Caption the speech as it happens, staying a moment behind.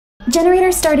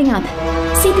Generator starting up.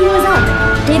 CPU is up.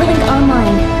 Data link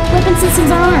online. Weapon systems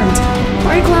are armed.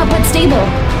 Particle output stable.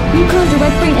 Nuclear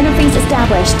direct brain interface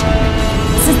established.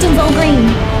 Systems all green.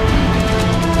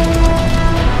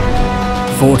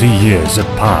 40 years have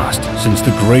passed since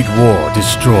the Great War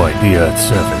destroyed the Earth's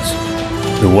surface.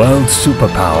 The world's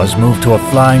superpowers moved to a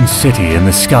flying city in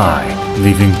the sky,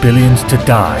 leaving billions to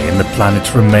die in the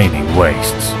planet's remaining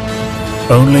wastes.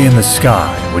 Only in the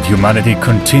sky would humanity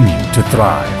continue to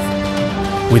thrive.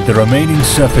 With the remaining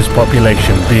surface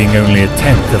population being only a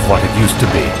tenth of what it used to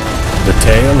be, the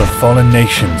tale of fallen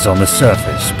nations on the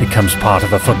surface becomes part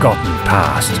of a forgotten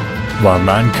past, while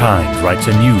mankind writes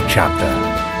a new chapter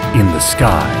in the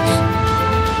skies.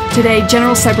 Today,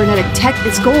 General Cybernetic Tech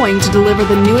is going to deliver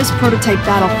the newest prototype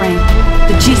battle frame,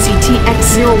 the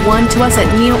GCT-X01, to us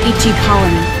at Neo-HE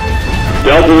Colony.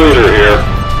 Delta Leader here.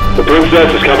 The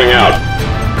Princess is coming out.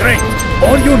 Great!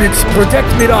 All units, protect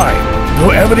Mirai.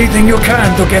 Do everything you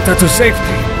can to get her to safety.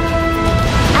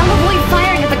 I'll avoid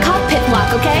firing at the cockpit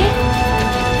block, okay?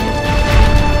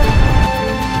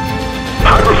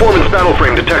 High-performance battle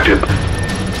frame detected.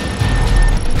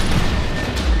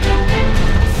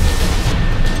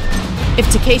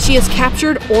 If Takeshi is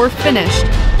captured or finished,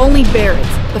 only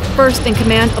Barretts, the first in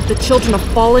command of the Children of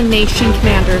Fallen Nation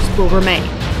commanders, will remain.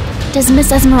 Does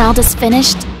Miss Esmeralda's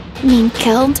finished mean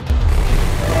killed?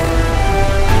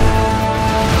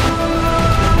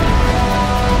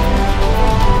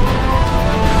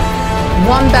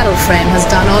 One battle frame has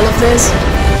done all of this.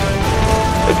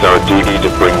 It's our duty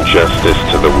to bring justice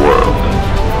to the world.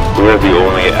 We're the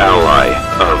only ally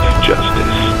of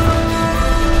justice.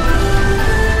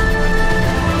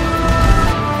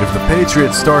 If the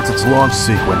Patriot starts its launch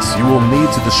sequence, you will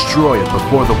need to destroy it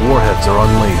before the warheads are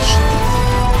unleashed.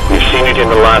 We've seen it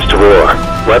in the last war.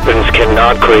 Weapons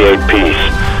cannot create peace.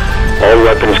 All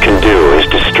weapons can do is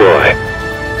destroy.